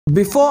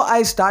Before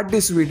I start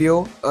this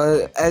video,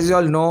 as you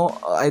all know,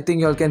 I think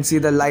you all can see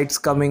the lights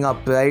coming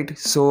up, right?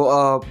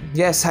 So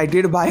yes, I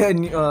did buy a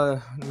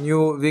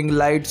new ring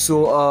light.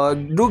 So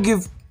do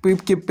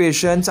keep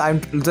patience. I'm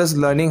just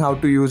learning how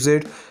to use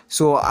it.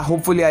 So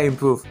hopefully I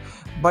improve.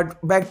 But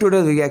back to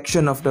the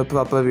reaction of the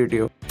proper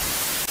video.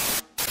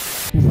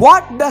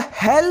 What the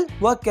hell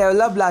were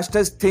Kerala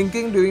Blasters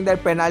thinking during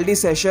that penalty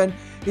session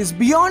is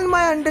beyond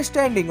my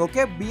understanding,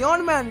 okay?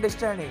 Beyond my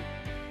understanding.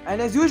 And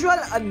as usual,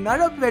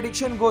 another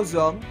prediction goes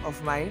wrong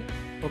of mine,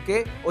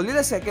 okay? Only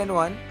the second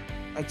one,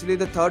 actually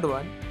the third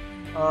one,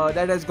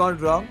 that has gone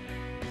wrong.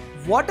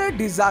 What a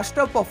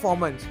disaster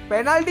performance.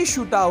 Penalty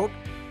shootout.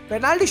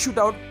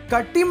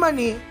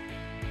 Kattimani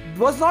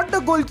was not the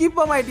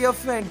goalkeeper, my dear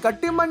friend.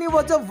 Kattimani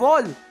was a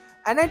wall.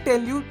 And I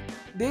tell you,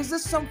 there's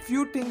just some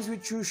few things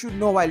which you should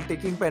know while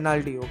taking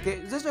penalty,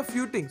 okay? Just a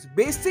few things.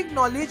 Basic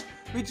knowledge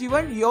which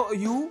even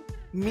you,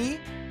 me,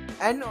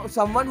 and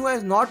someone who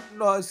has not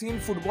seen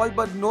football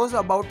but knows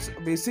about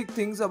basic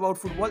things about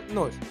football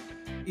knows.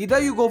 Either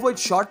you go with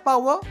shot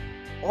power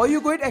or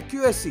you go with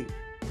accuracy.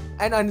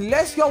 And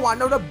unless you're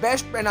one of the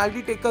best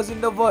penalty takers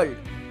in the world,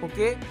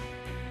 okay,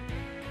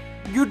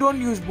 you don't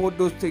use both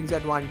those things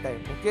at one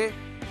time, okay?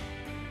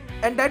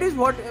 And that is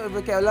what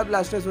the Kerala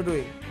Blasters were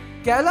doing.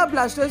 Kerala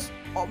Blasters,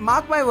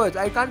 mark my words,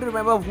 I can't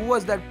remember who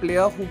was that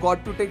player who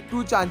got to take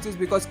 2 chances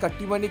because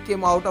Kattimani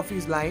came out of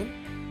his line.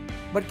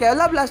 But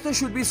Kerala Blasters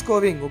should be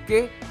scoring,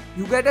 okay?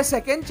 You get a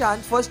second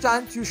chance, first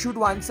chance you shoot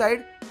one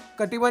side,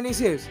 Kattimani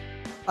saves.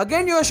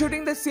 Again you are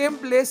shooting the same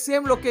place,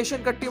 same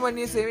location,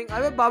 Kattimani is saving.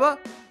 Abbe Baba,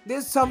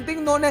 there's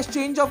something known as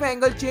change of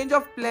angle, change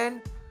of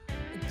plan.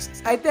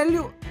 I tell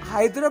you,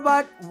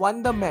 Hyderabad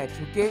won the match,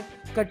 okay?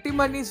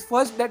 Kattimani's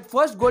first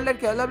goal that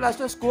Kerala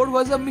Blasters scored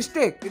was a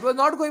mistake. It was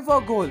not going for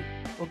a goal,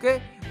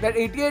 okay? That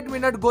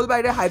 88-minute goal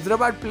by the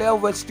Hyderabad player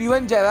was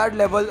Steven Gerrard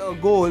level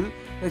goal.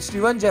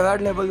 Steven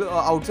Gerrard level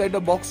outside the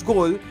box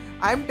goal,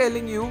 I'm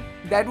telling you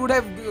that would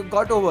have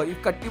got over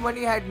if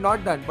Kattimani had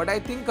not done. But I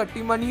think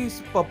Kattimani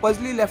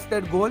purposely left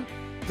that goal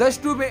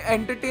just to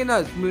entertain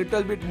us a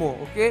little bit more,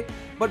 okay?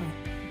 But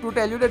to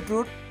tell you the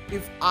truth,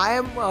 if I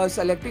am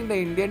selecting the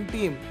Indian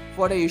team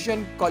for the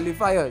Asian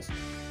qualifiers,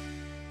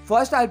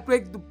 first I'll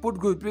put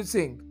Gurpreet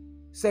Singh,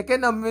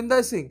 second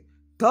Amrinder Singh,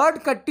 third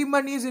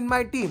Kattimani is in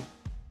my team.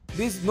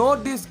 No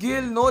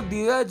Gill, no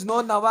Dheeraj,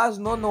 no Nawaz,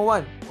 no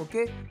one.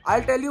 Okay,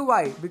 I'll tell you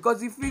why.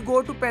 Because if we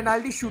go to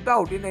penalty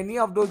shootout in any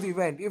of those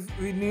events, if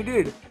we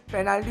needed,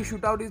 penalty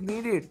shootout is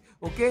needed.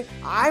 Okay,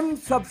 I'm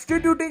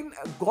substituting.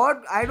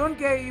 God, I don't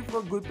care if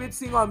Gurpreet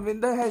Singh or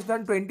Amrinder has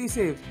done 20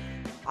 saves.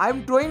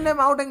 I'm throwing them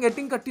out and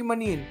getting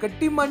Kattimani in.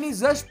 Kattimani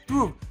just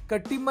proved.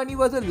 Kattimani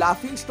was a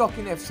laughing stock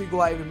in FC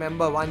Goa, I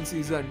remember one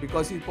season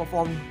because he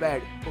performed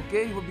bad.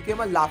 Okay, he became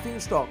a laughing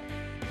stock.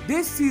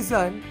 This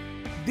season,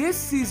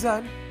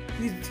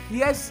 he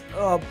has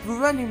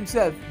proven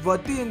himself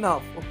worthy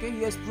enough, okay?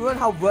 He has proven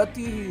how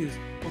worthy he is,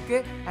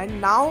 okay?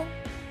 And now,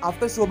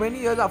 after so many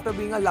years, after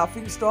being a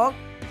laughing stock,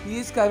 he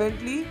is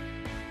currently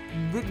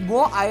with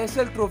more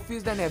ISL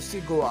trophies than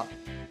FC Goa.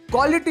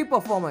 Quality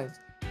performance.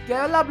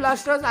 Kerala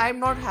Blasters, I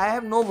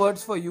have no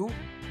words for you.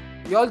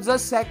 Y'all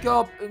just sack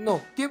your,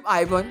 keep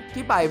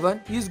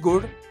Ivan, he's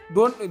good.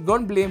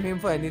 Don't blame him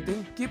for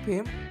anything, keep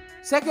him.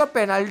 Sack your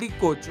penalty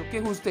coach, okay,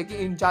 who's taking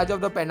in charge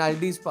of the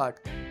penalties part.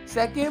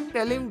 Sack him,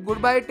 tell him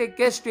goodbye, take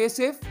care, stay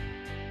safe,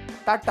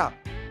 tata,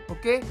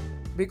 okay?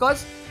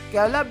 Because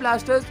Kerala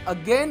Blasters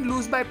again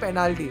lose by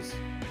penalties.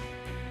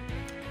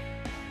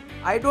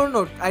 I don't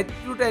know,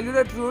 to tell you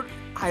the truth,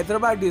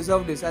 Hyderabad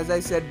deserved this, as I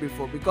said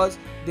before, because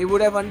they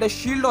would have won the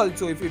shield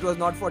also if it was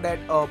not for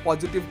that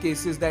positive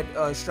cases that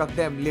struck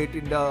them late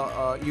in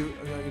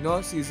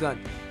the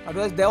season.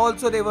 Otherwise,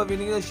 they were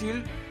winning the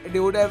shield. They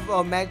would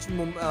have matched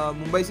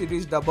Mumbai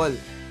City's double.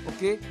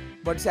 Okay,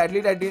 but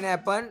sadly that didn't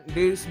happen.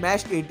 They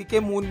smashed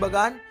ATK Mohun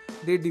Bagan.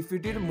 They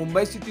defeated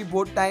Mumbai City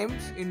both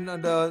times in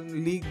the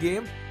league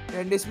game,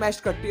 and they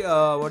smashed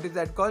Kerala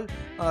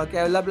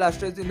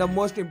Blasters in the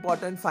most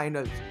important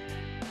finals.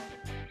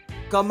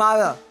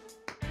 Kamara,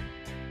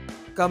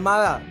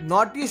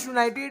 Northeast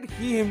United,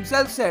 he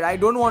himself said, I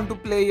don't want to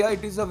play here,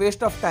 it is a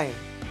waste of time.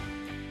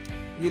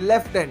 He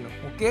left then,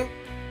 okay?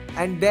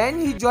 And then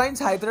he joins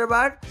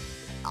Hyderabad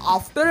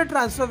after the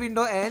transfer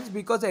window ends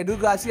because Edu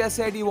Garcia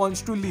said he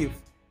wants to leave,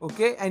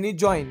 okay? And he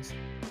joins.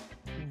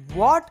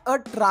 What a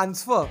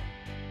transfer!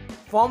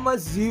 From a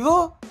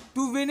 0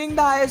 to winning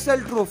the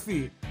ISL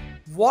trophy.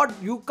 What,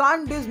 you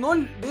can't, this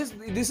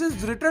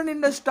is written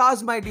in the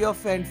stars, my dear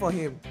friend, for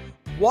him.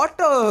 What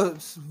a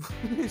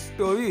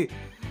story.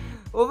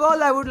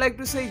 Overall, I would like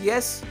to say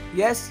yes.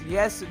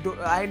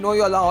 I know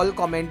you all are all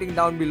commenting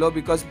down below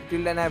because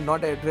till then I have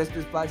not addressed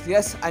this part.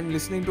 Yes, I'm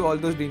listening to all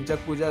those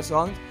Dinchak Puja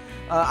songs.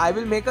 I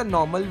will make a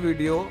normal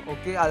video,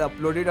 okay? I'll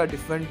upload it a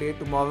different day,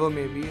 tomorrow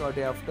maybe or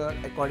day after,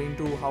 according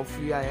to how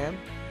free I am.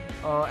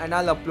 And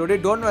I'll upload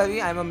it. Don't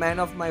worry, I'm a man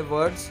of my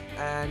words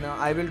and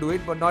I will do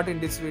it, but not in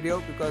this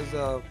video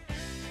because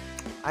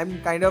I'm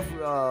kind of,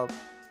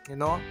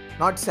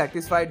 not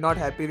satisfied, not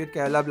happy with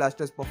Kerala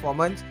Blasters'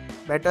 performance.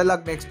 Better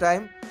luck next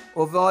time.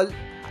 Overall,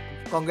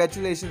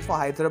 congratulations for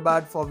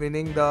Hyderabad for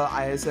winning the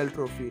ISL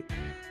trophy.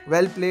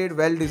 Well played,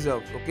 well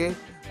deserved. Okay.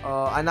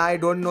 And I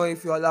don't know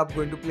if you all are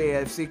going to play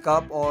AFC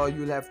Cup or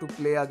you'll have to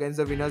play against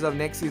the winners of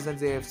next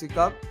season's AFC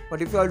Cup.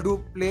 But if you all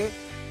do play,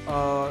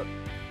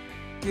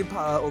 keep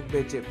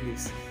Ogbeche,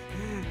 please.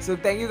 So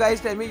thank you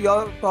guys. Tell me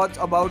your thoughts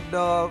about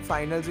the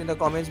finals in the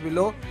comments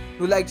below.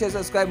 Do like, share,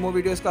 subscribe. More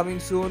videos coming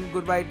soon.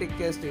 Goodbye. Take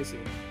care. Stay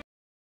safe.